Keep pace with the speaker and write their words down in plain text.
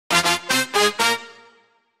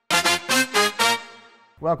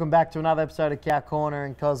Welcome back to another episode of Cow Corner,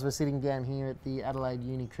 and Cos, we're sitting down here at the Adelaide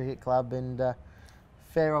Uni Cricket Club, and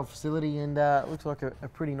fair old facility, and looks like a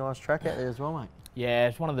pretty nice track out there as well, mate. Yeah,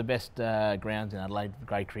 it's one of the best grounds in Adelaide for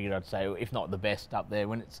grade cricket, I'd say, if not the best up there.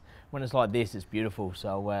 When it's like this, it's beautiful.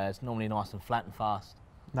 So it's normally nice and flat and fast.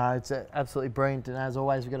 No, it's absolutely brilliant, and as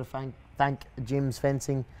always, we've got to thank Jim's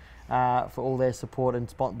Fencing for all their support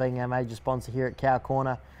and being our major sponsor here at Cow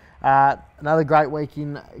Corner. Another great week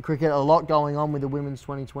in cricket, a lot going on with the Women's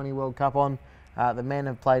 2020 World Cup on. The men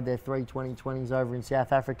have played their 3 2020s over in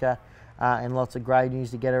South Africa, and lots of great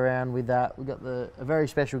news to get around with that. We've got a very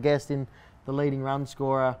special guest in the leading run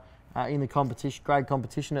scorer in the competition, grade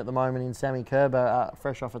competition at the moment, in Sammy Kerber,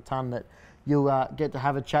 fresh off a ton that you'll get to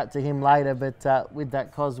have a chat to him later. But with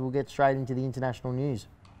that, Cos, we'll get straight into the international news.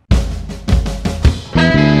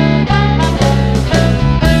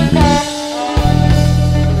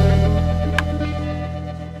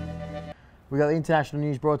 We got the international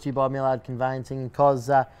news brought to you by Millard Conveyancing, because,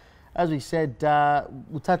 as we said,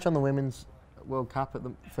 we'll touch on the Women's World Cup at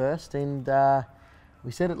the first, and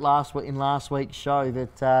we said it in last week's show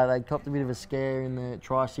that they copped a bit of a scare in the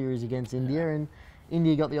tri-series against India, and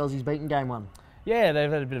India got the Aussies beaten game 1. Yeah,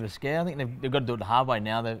 they've had a bit of a scare. I think they've got to do it the hard way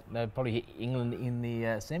now. They've probably hit England in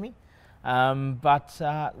the semi.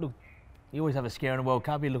 Look, you always have a scare in a World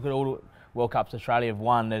Cup. You look at all the World Cups Australia have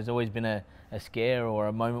won. There's always been a scare or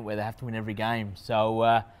a moment where they have to win every game.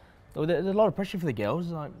 So there's a lot of pressure for the girls.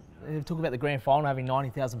 Like, they talk about the grand final having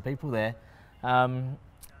 90,000 people there.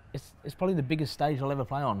 It's probably the biggest stage they'll ever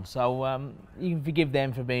play on. So you can forgive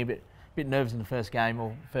them for being a bit nervous in the first game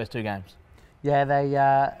or first 2 games.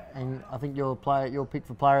 Yeah, and I think your pick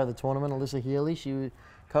for player of the tournament, Alyssa Healy, she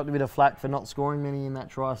copped a bit of flack for not scoring many in that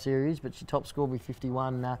tri-series, but she top scored with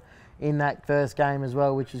 51 in that first game as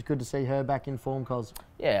well, which is good to see her back in form, Cos.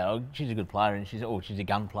 Yeah, she's a good player, and she's a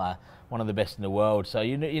gun player, one of the best in the world. So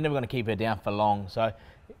you're never going to keep her down for long. So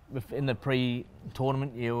in the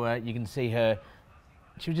pre-tournament, you can see her.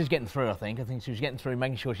 She was just getting through. I think she was getting through,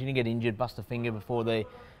 making sure she didn't get injured, bust a finger before the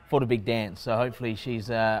big dance. So hopefully she's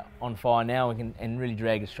on fire now and really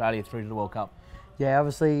drag Australia through to the World Cup. Yeah,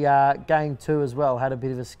 obviously game 2 as well had a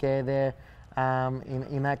bit of a scare there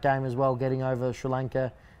in that game as well, getting over Sri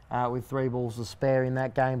Lanka with 3 balls to spare in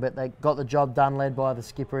that game, but they got the job done, led by the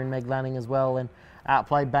skipper in Meg Lanning as well, and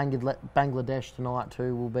played Bangladesh tonight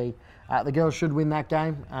too. Will be the girls should win that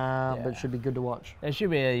game, but it should be good to watch. It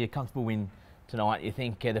should be a comfortable win tonight. You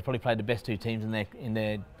think they've probably played the best 2 teams in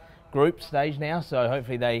their group stage now, so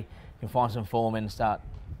hopefully they can find some form and start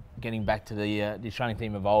getting back to the Australian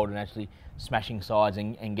team of old and actually smashing sides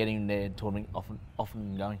and getting their tournament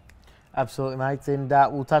often going. Absolutely, mates, and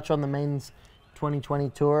we'll touch on the men's 2020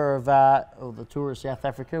 tour of the Tour of South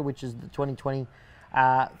Africa, which is the 2020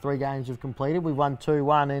 3 games we've completed. We won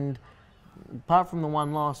 2-1, and apart from the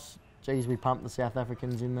 1 loss, geez, we pumped the South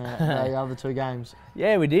Africans in the other 2 games.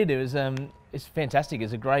 Yeah, we did. It was it's fantastic.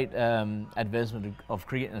 It's a great advertisement of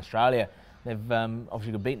cricket in Australia. They've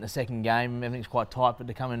obviously got beaten the second game. Everything's quite tight, but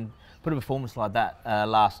to come and put a performance like that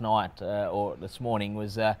last night or this morning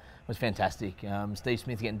was fantastic. Steve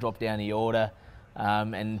Smith getting dropped down the order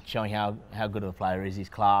and showing how good of a player is. His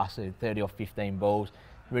class, 30 off 15 balls,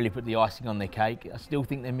 really put the icing on their cake. I still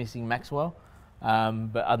think they're missing Maxwell,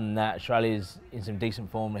 but other than that, Australia's in some decent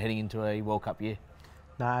form heading into a World Cup year.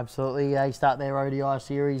 No, absolutely. They start their ODI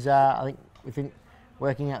series. I think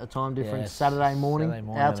working out the time difference, Saturday morning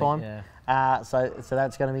our time. Yeah. So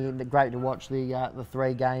that's going to be great to watch the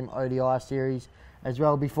 3-game ODI series as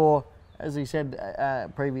well. Before, as we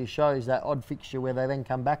said previous shows, that odd fixture where they then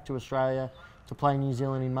come back to Australia to play New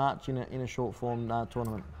Zealand in March in a short form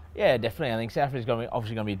tournament. Yeah, definitely. I think South Africa's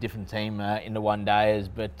obviously going to be a different team in the one-dayers,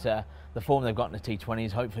 but the form they've got in the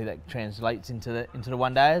T20s, hopefully that translates into the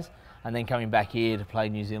one-dayers, and then coming back here to play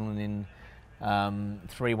New Zealand in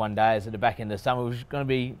 3 one-dayers at the back end of summer, which is going to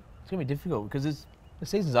be difficult because the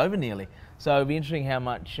season's over nearly. So it'll be interesting how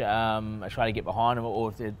much Australia get behind them, or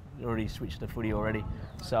if they've already switched to footy already.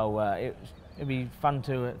 So it'll be fun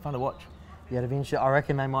to watch. Yeah, eventually, I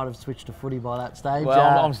reckon they might have switched to footy by that stage.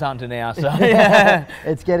 Well, I'm starting to now, so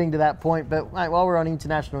it's getting to that point. But mate, while we're on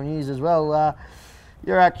international news as well,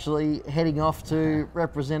 you're actually heading off to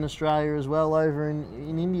represent Australia as well over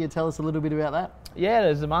in India. Tell us a little bit about that. Yeah,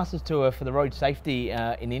 there's the Masters Tour for the road safety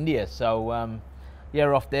in India. So yeah,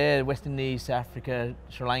 we're off there: West Indies, South Africa,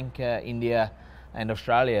 Sri Lanka, India, and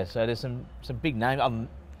Australia. So there's some big names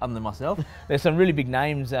other than myself. There's some really big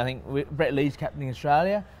names. I think Brett Lee's captaining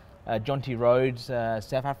Australia. Jonty Rhodes,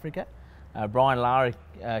 South Africa, Brian Lara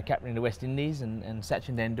captaining the West Indies, and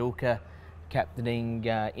Sachin Tendulkar captaining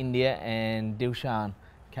India, and Dilshan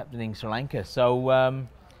captaining Sri Lanka. So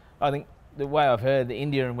I think the way I've heard, the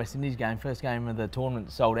India and West Indies game, first game of the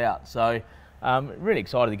tournament, sold out. So really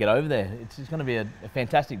excited to get over there. It's going to be a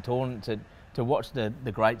fantastic tournament to watch the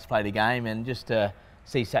greats play the game, and just to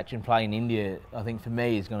see Sachin play in India, I think for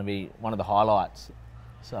me is going to be one of the highlights.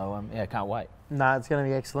 So yeah, can't wait. No, it's going to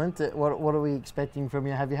be excellent. What are we expecting from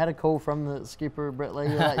you? Have you had a call from the skipper, Brett Lee,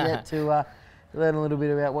 yet to learn a little bit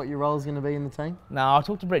about what your role is going to be in the team? No, I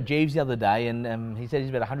talked to Brett Jeeves the other day, and he said he's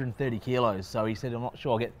about 130 kilos. So he said, I'm not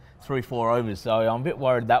sure I'll get 3-4 overs. So I'm a bit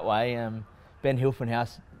worried that way. Ben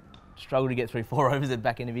Hilfenhaus struggled to get 3-4 overs at the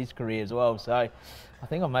back end of his career as well. So I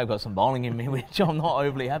think I may have got some bowling in me, which I'm not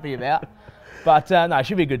overly happy about. But no, it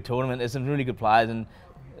should be a good tournament. There's some really good players, and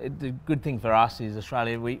the good thing for us is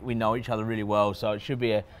Australia, we know each other really well. So it should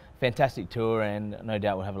be a fantastic tour, and no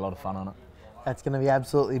doubt we'll have a lot of fun on it. That's going to be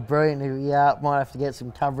absolutely brilliant. We might have to get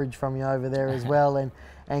some coverage from you over there as well,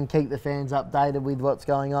 and keep the fans updated with what's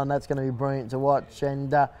going on. That's going to be brilliant to watch.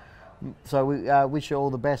 And so we wish you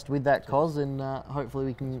all the best with that, Cos, and hopefully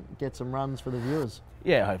we can get some runs for the viewers.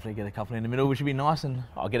 Yeah, hopefully get a couple in the middle, which would be nice, and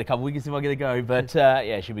I'll get a couple wickets if I get a go. But yeah,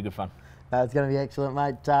 it should be good fun. It's going to be excellent,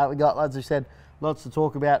 mate. We got, as I said, lots to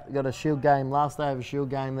talk about. We've got a Shield game, last day of a Shield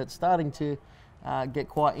game that's starting to get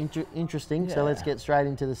quite interesting. Yeah. So let's get straight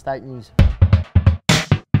into the state news.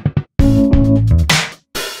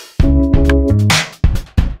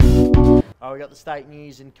 We got the state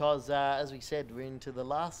news, and Cos, as we said, we're into the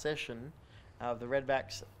last session of the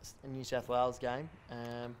Redbacks New South Wales game,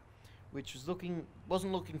 which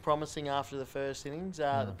wasn't looking promising after the first innings.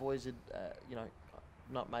 The boys had,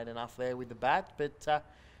 not made enough there with the bat, but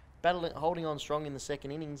holding on strong in the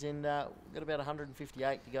second innings, and we've got about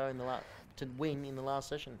 158 to go to win in the last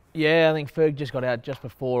session. Yeah, I think Ferg just got out just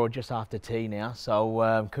before or just after tea now,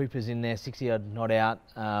 so Cooper's in there, 60 odd not out.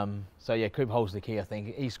 So yeah, Cooper holds the key. I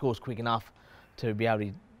think he scores quick enough to be able to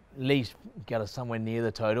at least get us somewhere near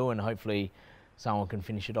the total, and hopefully someone can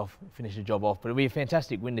finish the job off. But it'll be a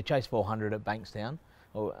fantastic win to chase 400 at Bankstown.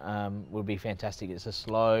 Will be fantastic. It's a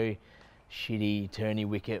slow, shitty, turny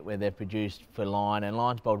wicket where they've produced for Lyon, and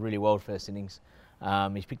Lyon's bowled really well first innings.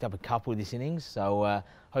 He's picked up a couple this innings, so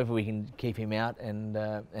hopefully we can keep him out, and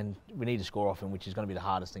we need to score off him, which is going to be the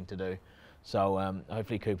hardest thing to do. So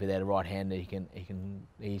hopefully Cooper there, the right hander,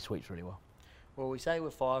 he sweeps really well. Well, we say we're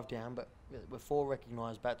 5 down, but we're 4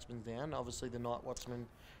 recognised batsmen down. Obviously, the night watchman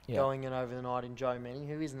going in over the night in Joe Manning,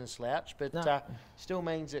 who isn't a slouch, but still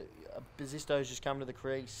means that Bazisto's just come to the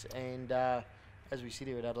crease, and as we sit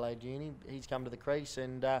here at Adelaide Uni, he's come to the crease,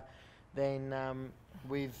 and then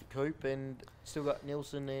with Coop, and still got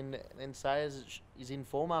Nielsen and Sayers is in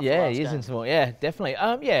form after last game. Yeah, he is in form. Yeah, definitely.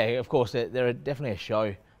 Yeah, of course, they're definitely a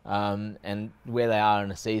show, and where they are in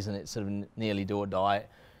the season, it's sort of nearly do or die.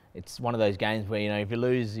 It's one of those games where, if you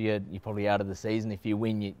lose, you're probably out of the season. If you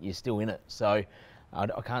win, you're still in it. So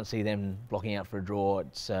I can't see them blocking out for a draw.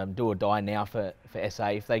 It's do or die now for SA.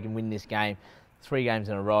 If they can win this game, 3 games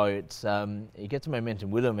in a row, it's you get some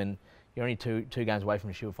momentum with them, and you're only two games away from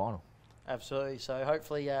the Shield final. Absolutely. So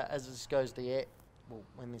hopefully, as this goes to air,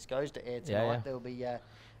 when this goes to air tonight, there'll be a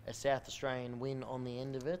South Australian win on the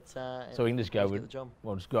end of it. So we can just go with,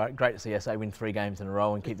 well, it's great to see SA win 3 games in a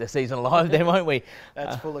row and keep the season alive there, won't we?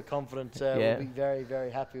 That's full of confidence. We'll be very, very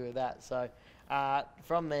happy with that. So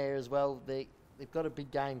from there as well, they've got a big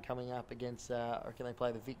game coming up against, I reckon they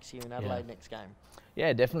play the Vicks here in Adelaide next game.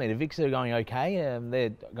 Yeah, definitely. The Vicks are going okay. They're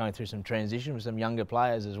going through some transition with some younger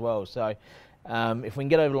players as well. So if we can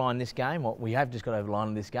get over the line this game, we have just got over the line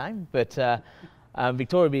in this game, but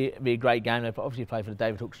Victoria will be a great game. They obviously play for the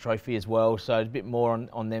David Hooks Trophy as well, so it's a bit more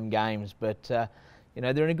on them games. But they're in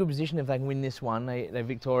a good position if they can win this one. They're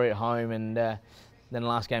Victoria at home, and then the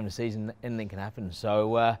last game of the season, anything can happen.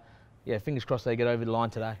 So yeah, fingers crossed they get over the line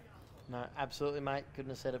today. No, absolutely, mate.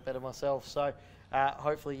 Couldn't have said it better myself. So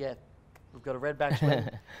hopefully, we've got a Redbacks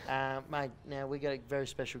win. Mate, now we've got a very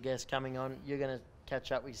special guest coming on. You're going to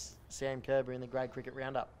catch up with Sam Kerber in the Grade Cricket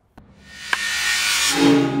Roundup.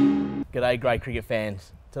 G'day, Grade Cricket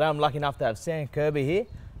fans. Today I'm lucky enough to have Sam Kerber here,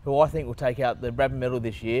 who I think will take out the Bradman medal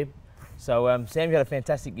this year. So Sam, you had a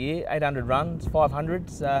fantastic year, 800 runs,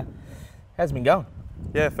 500s. How's it been going?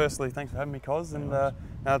 Yeah, firstly, thanks for having me, Cos, and now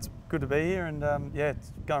it's good to be here, and yeah,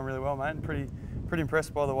 it's going really well, mate, and pretty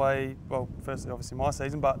impressed by the way, well, firstly, obviously my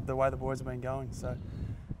season, but the way the boys have been going, so,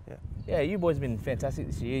 yeah. Yeah, you boys have been fantastic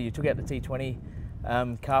this year. You took out the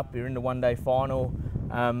T20 Cup, you're in the one-day final,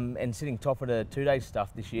 and sitting top of the 2-day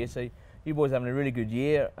stuff this year, so you boys are having a really good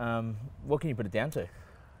year. What can you put it down to?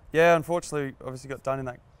 Yeah, unfortunately, obviously got done in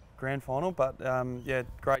that grand final, but yeah,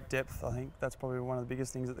 great depth. I think that's probably one of the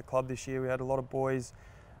biggest things at the club this year. We had a lot of boys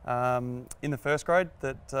in the first grade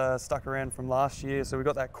that stuck around from last year, so we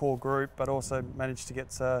got that core group, but also managed to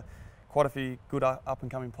get quite a few good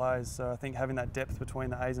up-and-coming players. So I think having that depth between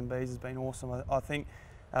the A's and B's has been awesome. I think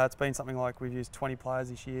it's been something like we've used 20 players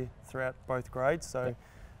this year throughout both grades, so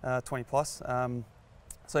 20 plus.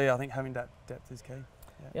 So yeah, I think having that depth is key.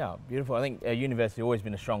 Yeah, beautiful. I think university has always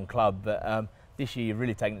been a strong club, but this year you've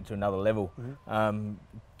really taken it to another level.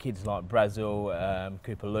 Kids like Brazil,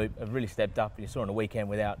 Cooper Loop have really stepped up. You saw on the weekend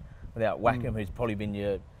without Wackham, who's probably been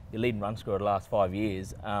your leading run scorer the last 5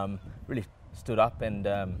 years, really stood up and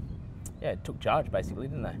took charge basically,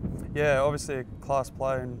 didn't they? Yeah, obviously a class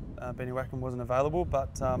player, and Benny Wackham wasn't available,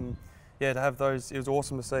 but to have those, it was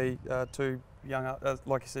awesome to see two young,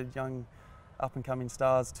 like you said, young up-and-coming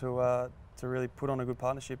stars to really put on a good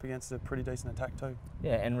partnership against a pretty decent attack too.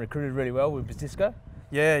 Yeah, and recruited really well with Batisco.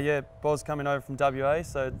 Yeah, Boz coming over from WA,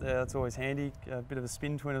 so that's always handy. A bit of a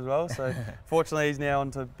spin twin as well. So fortunately, he's now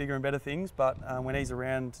onto bigger and better things. But when he's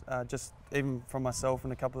around, just even from myself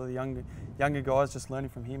and a couple of the younger guys, just learning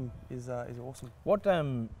from him is awesome. What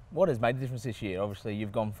has made the difference this year? Obviously,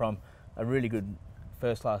 you've gone from a really good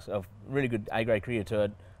really good A grade career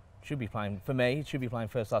to should be playing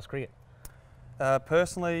first class cricket.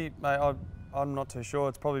 Personally, mate, I'm not too sure.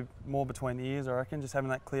 It's probably more between the ears, I reckon, just having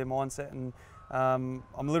that clear mindset. And I'm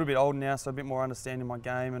a little bit older now, so a bit more understanding my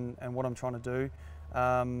game and what I'm trying to do.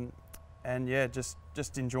 And yeah,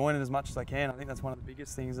 just enjoying it as much as I can. I think that's one of the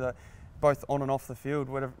biggest things, both on and off the field,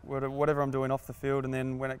 whatever I'm doing off the field. And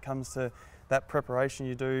then when it comes to that preparation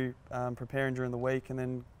you do, preparing during the week and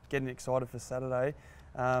then getting excited for Saturday.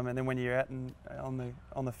 And then when you're out and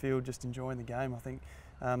on the field, just enjoying the game, I think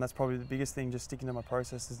that's probably the biggest thing, just sticking to my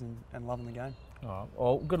processes and loving the game. All right.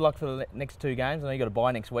 Well, good luck for the next 2 games. I know you've got a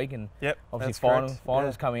bye next week, and obviously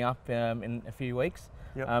finals coming up in a few weeks.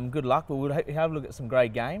 Yep. Good luck. We'll have a look at some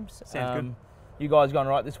great games. Sounds good. You guys going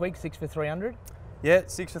right this week? 6 for 300? Yeah,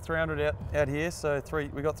 6 for 300 out here. So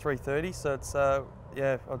we got 330. So it's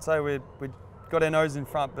I'd say we got our nose in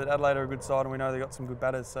front, but Adelaide are a good side, and we know they got some good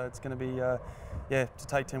batters. So it's going to be to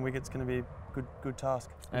take 10 wickets, going to be good task.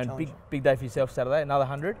 And big day for yourself Saturday, another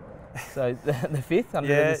 100. So the 5th 100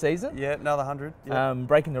 of the season. Yeah, another 100. Yeah.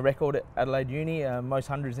 Breaking the record at Adelaide Uni, most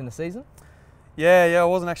hundreds in the season. Yeah, I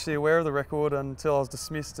wasn't actually aware of the record until I was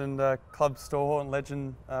dismissed, and club stalwart and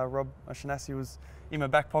legend Rob Shanassi was in my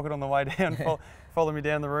back pocket on the way down, followed me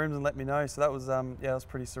down the rooms and let me know. So that was that was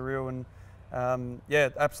pretty surreal, and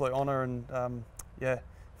absolute honour. And I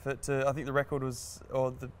think the record was,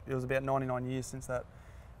 it was about 99 years since that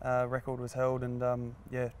record was held, and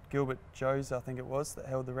Gilbert Joes, I think it was, that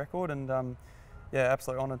held the record, and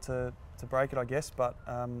absolute honour to break it, I guess, but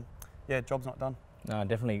job's not done. No,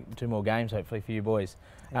 definitely 2 more games hopefully for you boys.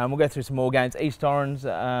 We'll go through some more games. East Torrens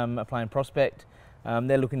are playing Prospect.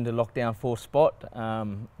 They're looking to lock down 4th spot.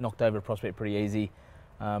 Knocked over Prospect pretty easy.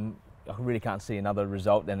 I really can't see another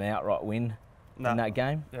result than an outright win in that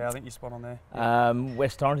game. Yeah, I think you're spot on there.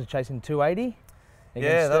 West Torrens are chasing 280.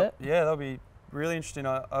 That'll be really interesting.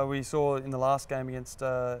 We saw in the last game against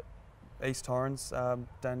East Torrens,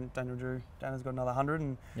 Daniel Drew. Dana's got another 100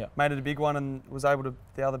 and made it a big one, and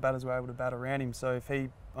the other batters were able to bat around him. So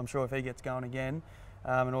I'm sure if he gets going again,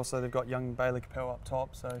 and also they've got young Bailey Capel up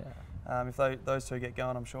top. So if those 2 get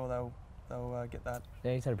going, I'm sure they'll get that.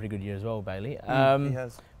 Yeah, he's had a pretty good year as well, Bailey. He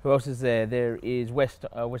has. Who else is there? There is West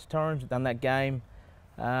Torrens, done that game.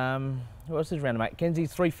 Who else is around, mate?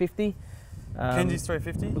 Kenzie's 350. Kenzie's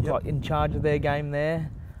 350. Looks like in charge of their game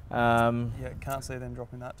there. Can't see them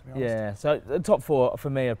dropping that, to be honest. Yeah, so the top 4 for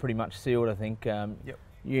me are pretty much sealed, I think.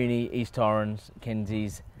 Uni, East Torrens,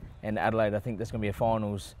 Kenzie's and Adelaide. I think that's going to be a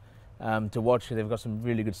finals to watch. They've got some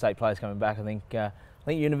really good state players coming back. I think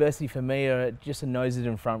University for me are just a noses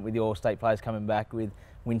in front with your state players coming back, with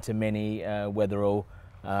Winter Many, Weatherall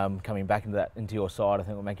coming back into your side. I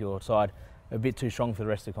think will make your side a bit too strong for the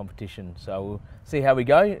rest of the competition. So we'll see how we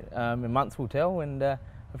go. In months will tell, and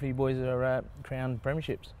hopefully you boys are crowned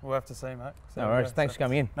premierships. We'll have to see, mate. No worries. Thanks for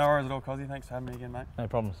coming in. No worries at all, Cozzy. Thanks for having me again, mate. No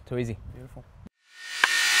problems. Too easy. Beautiful.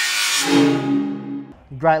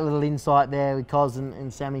 Great little insight there with Cos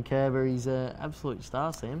and Sammy Kerber. He's an absolute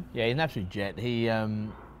star, Sam. Yeah, he's an absolute jet. He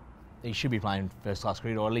should be playing first class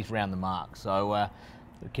cricket, or at least round the mark. So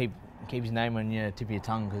keep his name on your tip of your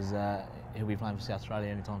tongue, because he'll be playing for South Australia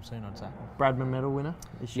anytime soon, I'd say. Bradman medal winner?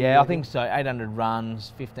 Yeah, I think so. 800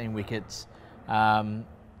 runs, 15 wickets. I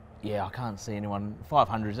can't see anyone.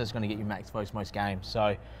 500s, that's going to get you max votes most games.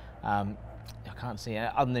 So I can't see,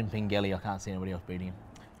 other than Pengelly, I can't see anybody else beating him.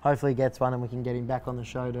 Hopefully he gets one and we can get him back on the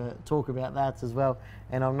show to talk about that as well.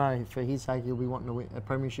 And I know for his sake he'll be wanting to win a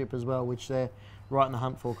premiership as well, which they're right in the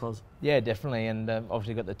hunt for, Cos. Yeah, definitely. And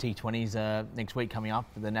obviously got the T20s the next week coming up,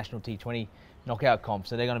 the National T20 knockout comp.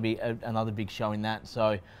 So they're going to be another big show in that.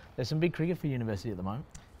 So there's some big cricket for University at the moment.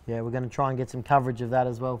 Yeah, we're going to try and get some coverage of that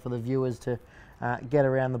as well for the viewers to get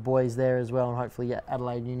around the boys there as well, and hopefully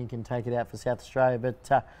Adelaide Uni can take it out for South Australia.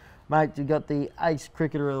 But mate, you got the ace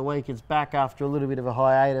cricketer of the week. It's back after a little bit of a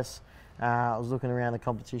hiatus. I was looking around the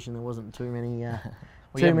competition. There wasn't too many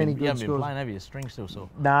too many good you haven't been scores. playing, have you? String still sore.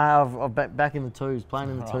 No, I've back in the twos, playing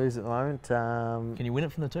in the twos at the moment. Can you win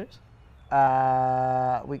it from the twos?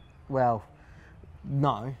 Well,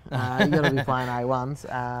 no. You got to be playing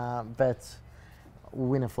A1s, but we'll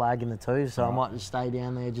win a flag in the twos, so I might just stay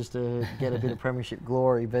down there just to get a bit of premiership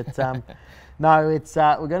glory. But no, it's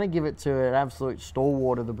we're going to give it to an absolute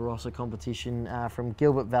stalwart of the Barossa competition from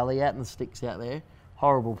Gilbert Valley, out in the sticks out there.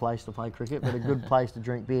 Horrible place to play cricket, but a good place to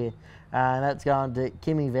drink beer. And that's going to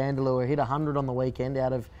Kimmy Vanderloo, who hit 100 on the weekend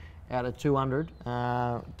out of 200.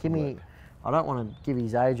 Kimmy, I don't want to give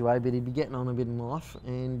his age away, but he'd be getting on a bit in life,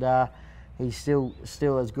 and he's still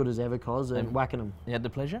as good as ever, Cos, and whacking them. You had the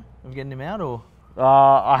pleasure of getting him out, or?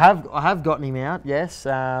 I have gotten him out, yes.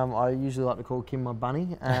 I usually like to call Kim my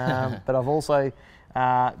bunny, but I've also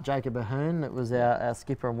Jacob Ahern, that was our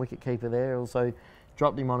skipper and wicket keeper there, also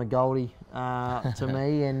dropped him on a goldie to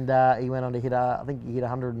me, and he went on to hit I think he hit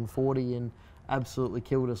 140 and absolutely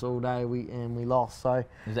killed us all day. We lost. So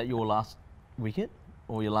is that your last wicket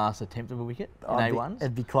or your last attempt of a wicket in A1s?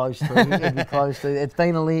 It'd be close to. It'd be close to. It's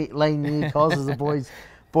been a lean year, Cos, as the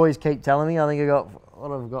boys keep telling me. I think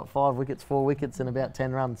I've got 5 wickets, 4 wickets, and about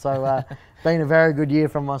 10 runs. So been a very good year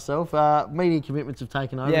from myself. Media commitments have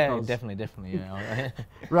taken over. Yeah, Cos. definitely. Yeah.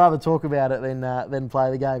 Rather talk about it than play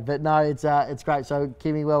the game. But no, it's great. So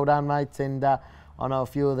Kimmy, well done, mates. And I know a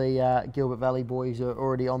few of the Gilbert Valley boys are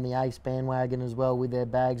already on the ace bandwagon as well with their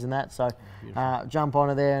bags and that. So jump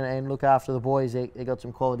onto there and look after the boys. They got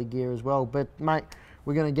some quality gear as well. But mate,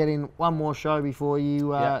 we're going to get in one more show before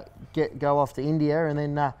you go off to India, and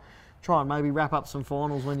then try and maybe wrap up some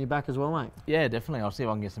finals when you're back as well, mate. Yeah, definitely. I'll see if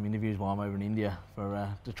I can get some interviews while I'm over in India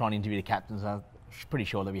to try and interview the captains. I'm pretty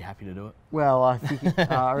sure they'll be happy to do it. Well,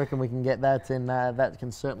 I reckon we can get that, and that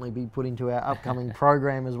can certainly be put into our upcoming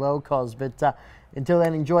program as well, Cos. But until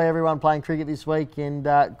then, enjoy everyone playing cricket this week, and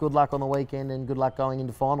good luck on the weekend, and good luck going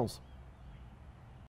into finals.